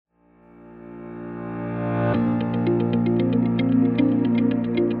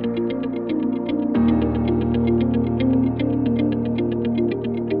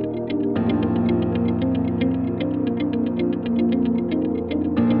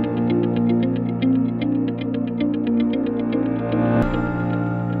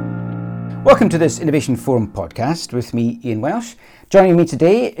Welcome to this Innovation Forum podcast with me, Ian Welsh. Joining me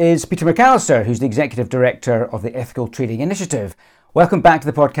today is Peter McAllister, who's the Executive Director of the Ethical Trading Initiative. Welcome back to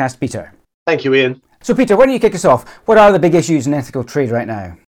the podcast, Peter. Thank you, Ian. So, Peter, why don't you kick us off? What are the big issues in ethical trade right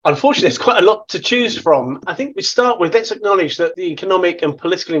now? Unfortunately, there's quite a lot to choose from. I think we start with, let's acknowledge that the economic and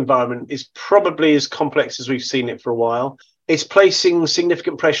political environment is probably as complex as we've seen it for a while. It's placing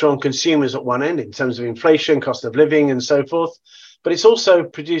significant pressure on consumers at one end in terms of inflation, cost of living, and so forth. But it's also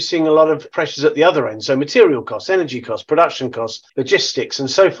producing a lot of pressures at the other end. So material costs, energy costs, production costs, logistics, and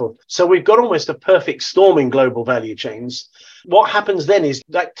so forth. So we've got almost a perfect storm in global value chains. What happens then is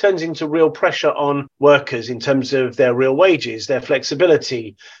that turns into real pressure on workers in terms of their real wages, their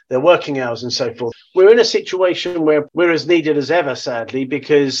flexibility, their working hours, and so forth. We're in a situation where we're as needed as ever, sadly,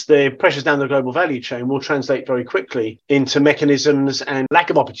 because the pressures down the global value chain will translate very quickly into mechanisms and lack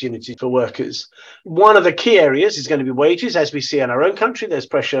of opportunity for workers. One of the key areas is going to be wages. As we see in our own country, there's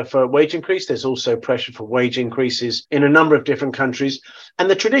pressure for wage increase. There's also pressure for wage increases in a number of different countries. And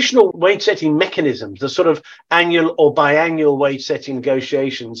the traditional wage setting mechanisms, the sort of annual or biannual wage setting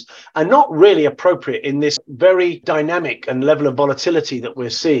negotiations, are not really appropriate in this very dynamic and level of volatility that we're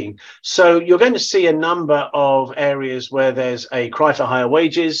seeing. So you're going to see a number of areas where there's a cry for higher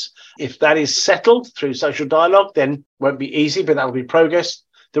wages. If that is settled through social dialogue, then it won't be easy, but that'll be progress.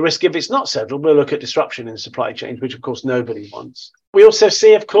 The risk, if it's not settled, we'll look at disruption in supply chains, which of course nobody wants. We also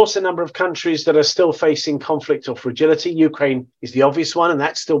see, of course, a number of countries that are still facing conflict or fragility. Ukraine is the obvious one, and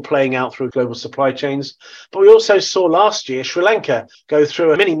that's still playing out through global supply chains. But we also saw last year Sri Lanka go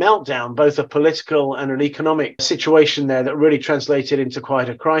through a mini meltdown, both a political and an economic situation there that really translated into quite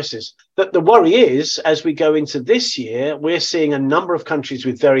a crisis. But the worry is, as we go into this year, we're seeing a number of countries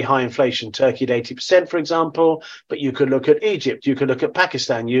with very high inflation. Turkey at 80%, for example, but you could look at Egypt, you could look at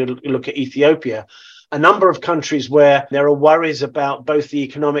Pakistan, you look at Ethiopia. A number of countries where there are worries about both the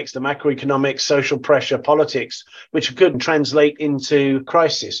economics, the macroeconomics, social pressure, politics, which could translate into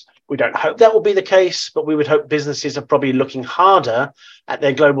crisis. We don't hope that will be the case, but we would hope businesses are probably looking harder at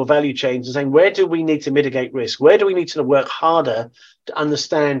their global value chains and saying, where do we need to mitigate risk? Where do we need to work harder to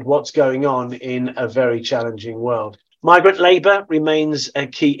understand what's going on in a very challenging world? Migrant labour remains a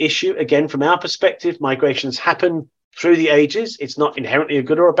key issue. Again, from our perspective, migrations happen through the ages. It's not inherently a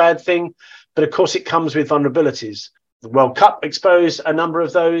good or a bad thing. But of course, it comes with vulnerabilities. The World Cup exposed a number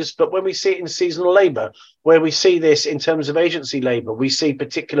of those. But when we see it in seasonal labour, where we see this in terms of agency labour, we see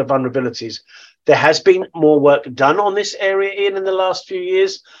particular vulnerabilities. There has been more work done on this area in the last few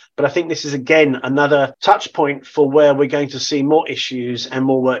years. But I think this is, again, another touch point for where we're going to see more issues and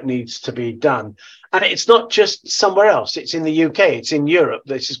more work needs to be done. And it's not just somewhere else. It's in the UK. It's in Europe.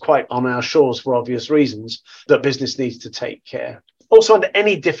 This is quite on our shores for obvious reasons that business needs to take care. Also, under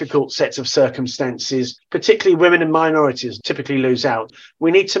any difficult sets of circumstances, particularly women and minorities typically lose out.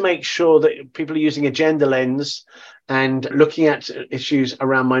 We need to make sure that people are using a gender lens and looking at issues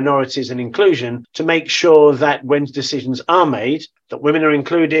around minorities and inclusion to make sure that when decisions are made, that women are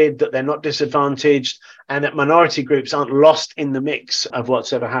included, that they're not disadvantaged, and that minority groups aren't lost in the mix of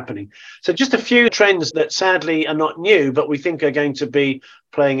what's ever happening. So just a few trends that sadly are not new, but we think are going to be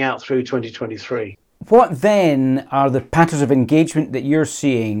playing out through 2023. What then are the patterns of engagement that you're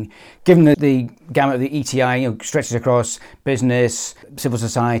seeing, given that the gamut of the ETI stretches across business, civil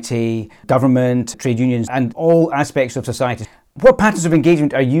society, government, trade unions, and all aspects of society? What patterns of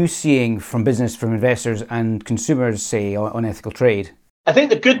engagement are you seeing from business, from investors and consumers, say, on ethical trade? I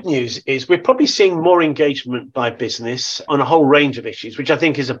think the good news is we're probably seeing more engagement by business on a whole range of issues, which I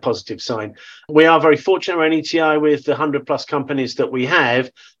think is a positive sign. We are very fortunate around ETI with the 100 plus companies that we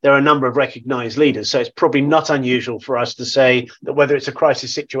have. There are a number of recognized leaders. So it's probably not unusual for us to say that whether it's a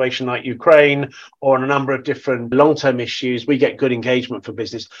crisis situation like Ukraine or on a number of different long-term issues, we get good engagement for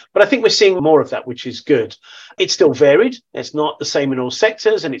business. But I think we're seeing more of that, which is good. It's still varied. It's not the same in all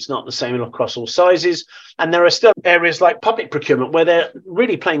sectors and it's not the same across all sizes. And there are still areas like public procurement where they're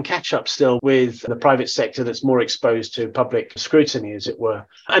really playing catch up still with the private sector that's more exposed to public scrutiny, as it were.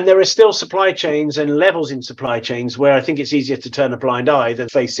 And there are still supply chains and levels in supply chains where I think it's easier to turn a blind eye than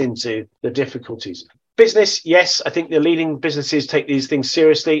face into the difficulties. Business, yes, I think the leading businesses take these things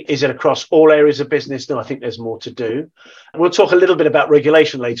seriously. Is it across all areas of business? No, I think there's more to do. We'll talk a little bit about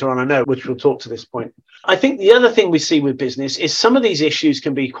regulation later on, I know, which we'll talk to this point. I think the other thing we see with business is some of these issues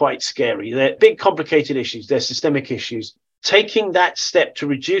can be quite scary. They're big, complicated issues. They're systemic issues. Taking that step to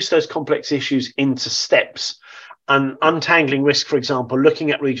reduce those complex issues into steps and untangling risk, for example,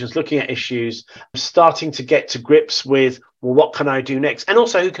 looking at regions, looking at issues, starting to get to grips with, well, what can I do next? And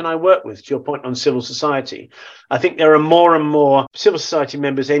also, who can I work with? To your point on civil society, I think there are more and more civil society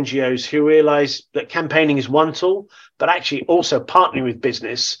members, NGOs, who realize that campaigning is one tool, but actually also partnering with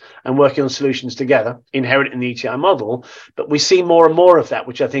business and working on solutions together, inherent in the ETI model. But we see more and more of that,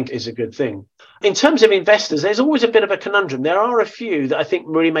 which I think is a good thing. In terms of investors, there's always a bit of a conundrum. There are a few that I think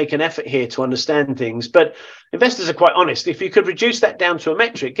really make an effort here to understand things, but investors are quite honest. If you could reduce that down to a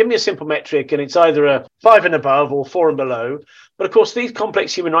metric, give me a simple metric, and it's either a 5 and above or 4 and below. But of course, these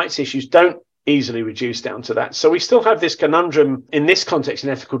complex human rights issues don't easily reduce down to that. So we still have this conundrum in this context in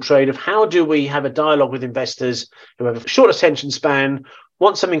ethical trade of how do we have a dialogue with investors who have a short attention span,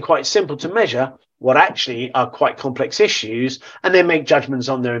 want something quite simple to measure what actually are quite complex issues, and then make judgments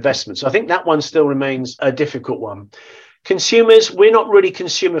on their investments. So I think that one still remains a difficult one. Consumers, we're not really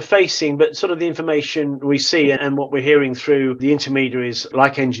consumer facing, but sort of the information we see and what we're hearing through the intermediaries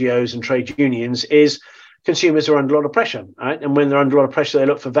like NGOs and trade unions is consumers are under a lot of pressure, right? And when they're under a lot of pressure, they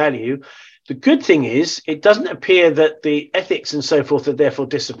look for value. The good thing is it doesn't appear that the ethics and so forth are therefore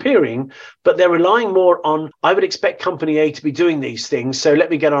disappearing, but they're relying more on, I would expect company A to be doing these things, so let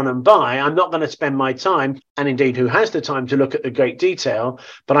me get on and buy. I'm not going to spend my time, and indeed who has the time to look at the great detail,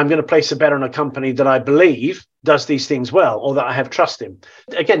 but I'm going to place a bet on a company that I believe does these things well or that I have trust in.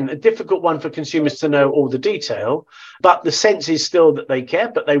 Again, a difficult one for consumers to know all the detail, but the sense is still that they care,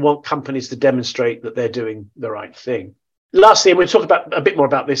 but they want companies to demonstrate that they're doing the right thing. Lastly, and we'll talk about a bit more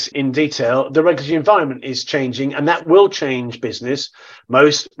about this in detail, the regulatory environment is changing, and that will change business.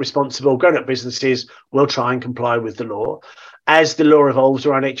 Most responsible grown-up businesses will try and comply with the law. As the law evolves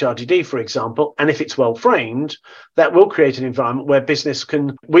around HRDD, for example, and if it's well framed, that will create an environment where business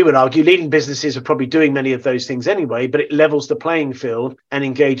can, we would argue, leading businesses are probably doing many of those things anyway, but it levels the playing field and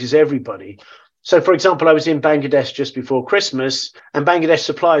engages everybody. So, for example, I was in Bangladesh just before Christmas, and Bangladesh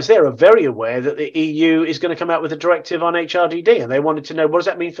suppliers there are very aware that the EU is going to come out with a directive on HRDD, and they wanted to know, what does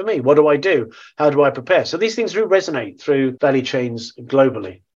that mean for me? What do I do? How do I prepare? So these things do resonate through value chains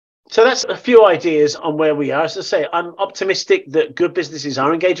globally. So that's a few ideas on where we are. As I say, I'm optimistic that good businesses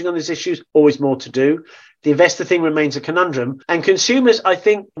are engaging on these issues, always more to do. The investor thing remains a conundrum. And consumers, I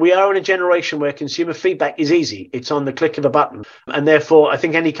think we are in a generation where consumer feedback is easy. It's on the click of a button. And therefore, I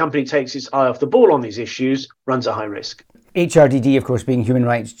think any company takes its eye off the ball on these issues runs a high risk. HRDD, of course, being human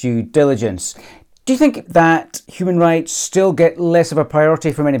rights due diligence. Do you think that human rights still get less of a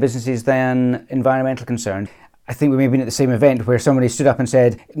priority for many businesses than environmental concern? I think we may have been at the same event where somebody stood up and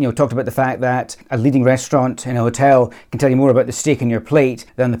said, talked about the fact that a leading restaurant in a hotel can tell you more about the steak on your plate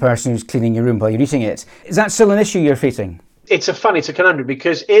than the person who's cleaning your room while you're eating it. Is that still an issue you're facing? It's a conundrum,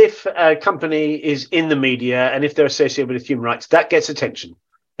 because if a company is in the media and if they're associated with human rights, that gets attention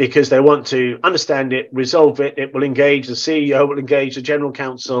because they want to understand it, resolve it. It will engage the CEO, will engage the general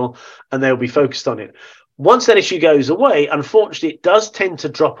counsel, and they'll be focused on it. Once that issue goes away, unfortunately, it does tend to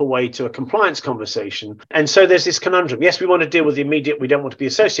drop away to a compliance conversation. And so there's this conundrum. Yes, we want to deal with the immediate. We don't want to be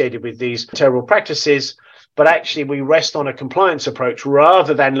associated with these terrible practices. But actually, we rest on a compliance approach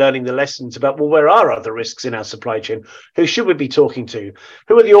rather than learning the lessons about, well, where are other risks in our supply chain? Who should we be talking to?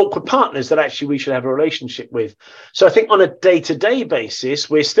 Who are the awkward partners that actually we should have a relationship with? So I think on a day-to-day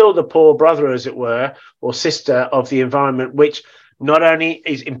basis, we're still the poor brother, as it were, or sister of the environment, which not only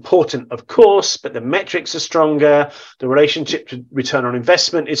is important, of course, but the metrics are stronger, the relationship to return on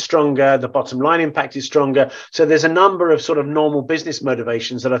investment is stronger, the bottom line impact is stronger. So there's a number of sort of normal business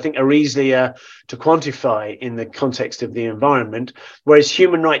motivations that I think are easier to quantify in the context of the environment, whereas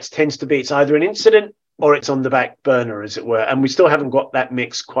human rights tends to be, it's either an incident or it's on the back burner, as it were. And we still haven't got that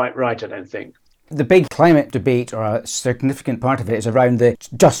mix quite right, I don't think. The big climate debate, or a significant part of it, is around the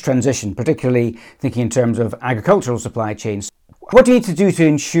just transition, particularly thinking in terms of agricultural supply chains. What do you need to do to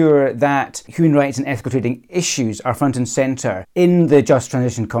ensure that human rights and ethical trading issues are front and centre in the just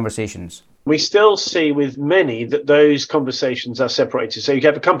transition conversations? We still see with many that those conversations are separated. So you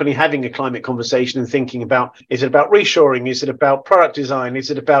have a company having a climate conversation and thinking about, is it about reshoring? Is it about product design? Is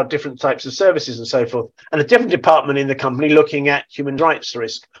it about different types of services and so forth? And a different department in the company looking at human rights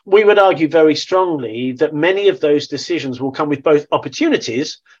risk. We would argue very strongly that many of those decisions will come with both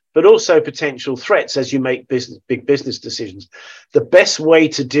opportunities but also potential threats as you make big business decisions. The best way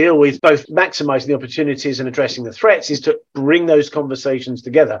to deal with both maximizing the opportunities and addressing the threats is to bring those conversations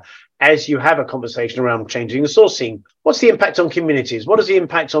together as you have a conversation around changing the sourcing. What's the impact on communities? What is the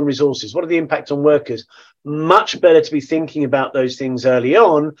impact on resources? What are the impacts on workers? Much better to be thinking about those things early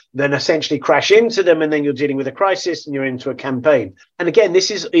on than essentially crash into them and then you're dealing with a crisis and you're into a campaign. And again, this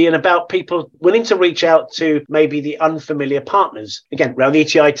is, Ian, about people willing to reach out to maybe the unfamiliar partners. Again, around the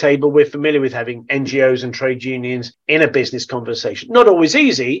ETI table, we're familiar with having NGOs and trade unions in a business conversation. Not always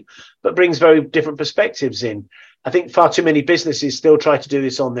easy, but brings very different perspectives in. I think far too many businesses still try to do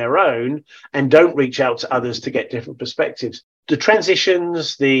this on their own and don't reach out to others to get different perspectives. The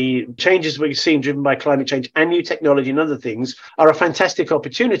transitions, the changes we've seen driven by climate change and new technology and other things are a fantastic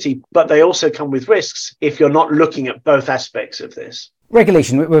opportunity, but they also come with risks if you're not looking at both aspects of this.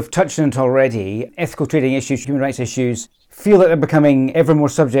 Regulation, we've touched on it already. Ethical trading issues, human rights issues feel that they're becoming ever more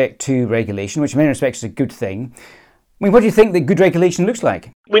subject to regulation, which in many respects is a good thing. I mean, what do you think that good regulation looks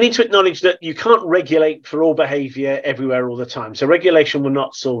like? We need to acknowledge that you can't regulate for all behaviour everywhere all the time. So regulation will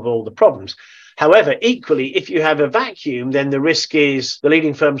not solve all the problems. However, equally, if you have a vacuum, then the risk is the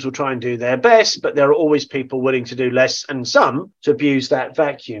leading firms will try and do their best, but there are always people willing to do less and some to abuse that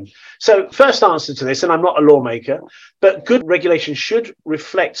vacuum. So first answer to this, and I'm not a lawmaker, but good regulation should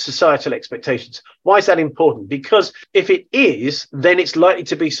reflect societal expectations. Why is that important? Because if it is, then it's likely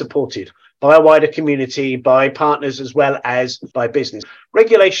to be supported by a wider community, by partners, as well as by business.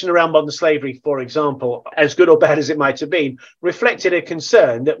 Regulation around modern slavery, for example, as good or bad as it might have been, reflected a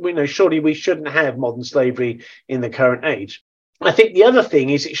concern that surely we shouldn't have modern slavery in the current age. I think the other thing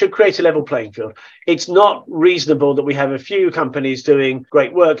is it should create a level playing field. It's not reasonable that we have a few companies doing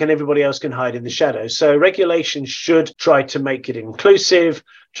great work and everybody else can hide in the shadows. So regulation should try to make it inclusive,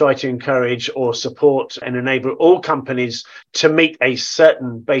 try to encourage or support and enable all companies to meet a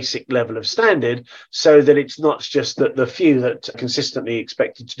certain basic level of standard so that it's not just that the few that are consistently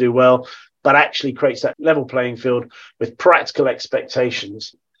expected to do well, but actually creates that level playing field with practical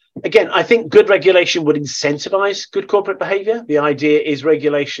expectations. Again, I think good regulation would incentivize good corporate behavior. The idea is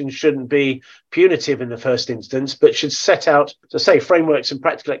regulation shouldn't be punitive in the first instance, but should set out, frameworks and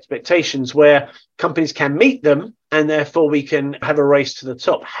practical expectations where companies can meet them, and therefore we can have a race to the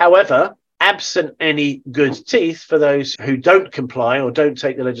top. However, absent any good teeth for those who don't comply or don't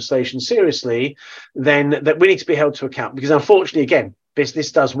take the legislation seriously, then that we need to be held to account. Because unfortunately, again,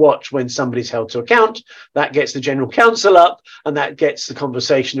 business does watch when somebody's held to account. That gets the general counsel up, and that gets the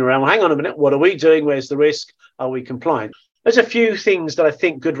conversation around, well, hang on a minute, what are we doing? Where's the risk? Are we compliant? There's a few things that I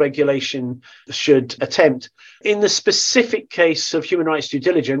think good regulation should attempt. In the specific case of human rights due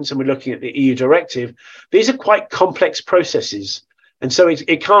diligence, and we're looking at the EU directive, these are quite complex processes. And so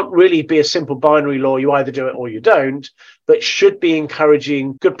it can't really be a simple binary law, you either do it or you don't, but should be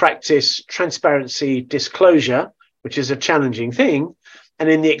encouraging good practice, transparency, disclosure, which is a challenging thing, and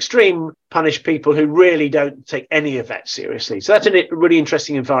in the extreme, punish people who really don't take any of that seriously. So that's a really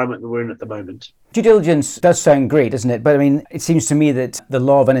interesting environment that we're in at the moment. Due diligence does sound great, doesn't it? But I mean, it seems to me that the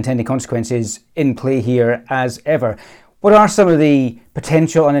law of unintended consequences is in play here as ever. What are some of the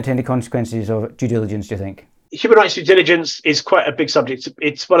potential unintended consequences of due diligence, do you think? Human rights due diligence is quite a big subject.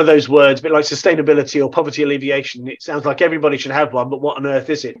 It's one of those words, a bit like sustainability or poverty alleviation. It sounds like everybody should have one, but what on earth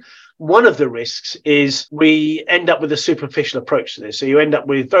is it? One of the risks is we end up with a superficial approach to this. So you end up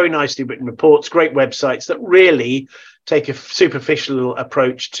with very nicely written reports, great websites that really take a superficial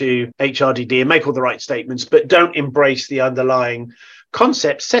approach to HRDD and make all the right statements, but don't embrace the underlying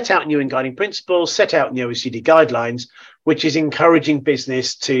concepts set out in UN Guiding Principles, set out in the OECD guidelines, which is encouraging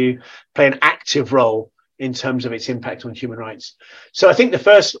business to play an active role in terms of its impact on human rights. So I think the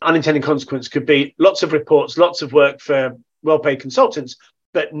first unintended consequence could be lots of reports, lots of work for well-paid consultants,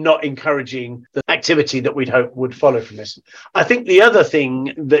 but not encouraging the activity that we'd hope would follow from this. I think the other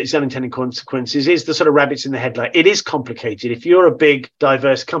thing that is unintended consequences is the sort of rabbits in the headlight. It is complicated. If you're a big,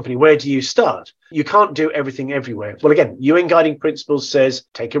 diverse company, where do you start? You can't do everything everywhere. Well, again, UN Guiding Principles says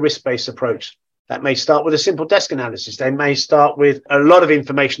take a risk-based approach. That may start with a simple desk analysis. They may start with a lot of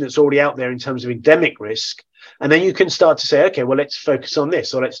information that's already out there in terms of endemic risk. And then you can start to say, okay, well, let's focus on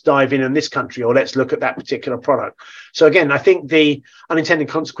this, or let's dive in this country, or let's look at that particular product. So again, I think the unintended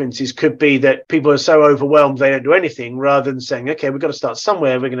consequences could be that people are so overwhelmed they don't do anything, rather than saying, okay, we've got to start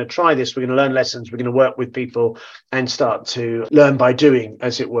somewhere. We're going to try this. We're going to learn lessons. We're going to work with people and start to learn by doing,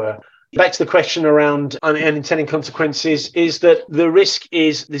 as it were. Back to the question around unintended consequences is that the risk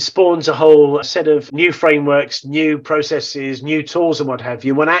is this spawns a whole set of new frameworks, new processes, new tools and what have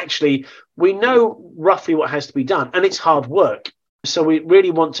you, when actually we know roughly what has to be done and it's hard work. So we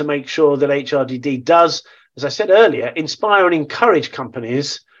really want to make sure that HRDD does, as I said earlier, inspire and encourage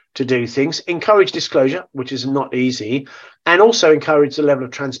companies to do things, encourage disclosure, which is not easy, and also encourage the level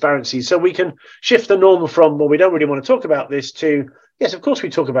of transparency. So we can shift the norm from, well, we don't really want to talk about this to, yes, of course we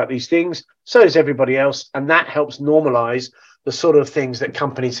talk about these things, so does everybody else, and that helps normalize the sort of things that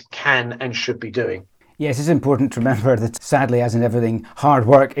companies can and should be doing. Yes, it's important to remember that sadly, as in everything, hard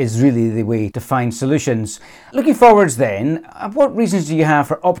work is really the way to find solutions. Looking forwards then, what reasons do you have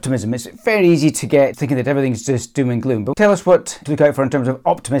for optimism? It's very easy to get thinking that everything's just doom and gloom, but tell us what to look out for in terms of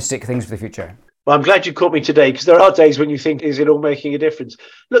optimistic things for the future. Well, I'm glad you caught me today, because there are days when you think, is it all making a difference?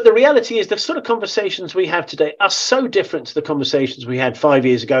 Look, the reality is the sort of conversations we have today are so different to the conversations we had 5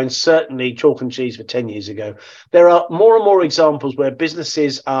 years ago, and certainly chalk and cheese for 10 years ago. There are more and more examples where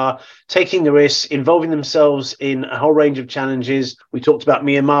businesses are taking the risks, involving themselves in a whole range of challenges. We talked about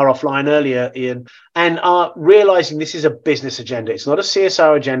Myanmar offline earlier, Ian, and are realizing this is a business agenda. It's not a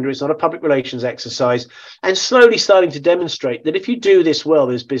CSR agenda. It's not a public relations exercise, and slowly starting to demonstrate that if you do this well,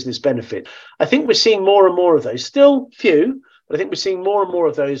 there's business benefit. I think we're seeing more and more of those, still few, but I think we're seeing more and more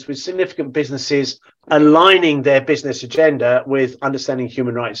of those with significant businesses aligning their business agenda with understanding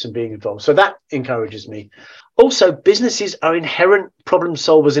human rights and being involved. So that encourages me. Also, businesses are inherent problem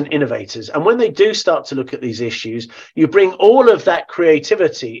solvers and innovators. And when they do start to look at these issues, you bring all of that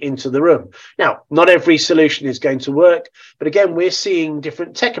creativity into the room. Now, not every solution is going to work, but again, we're seeing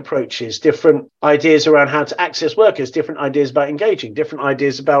different tech approaches, different ideas around how to access workers, different ideas about engaging, different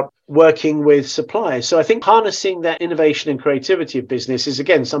ideas about working with suppliers. So I think harnessing that innovation and creativity of business is,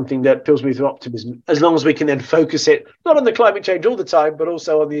 again, something that fills me with optimism, as long as we can then focus it not on the climate change all the time, but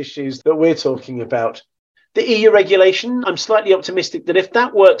also on the issues that we're talking about. The EU regulation, I'm slightly optimistic that if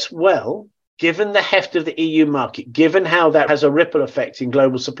that works well, given the heft of the EU market, given how that has a ripple effect in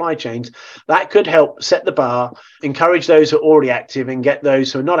global supply chains, that could help set the bar, encourage those who are already active and get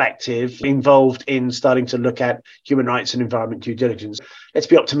those who are not active involved in starting to look at human rights and environment due diligence. Let's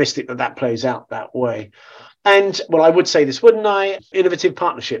be optimistic that that plays out that way. And, well, I would say this, wouldn't I? Innovative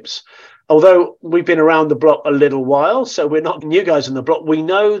partnerships. Although we've been around the block a little while, so we're not new guys on the block, we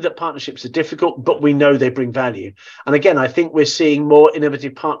know that partnerships are difficult, but we know they bring value. And again, I think we're seeing more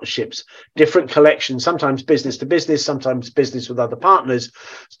innovative partnerships, different collections, sometimes business to business, sometimes business with other partners,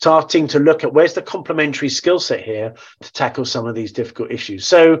 starting to look at where's the complementary skill set here to tackle some of these difficult issues.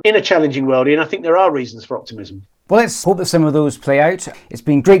 So in a challenging world, and I think there are reasons for optimism. Well, let's hope that some of those play out. It's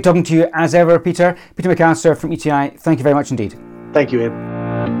been great talking to you as ever, Peter. Peter McAllister from ETI, thank you very much indeed. Thank you, Ian.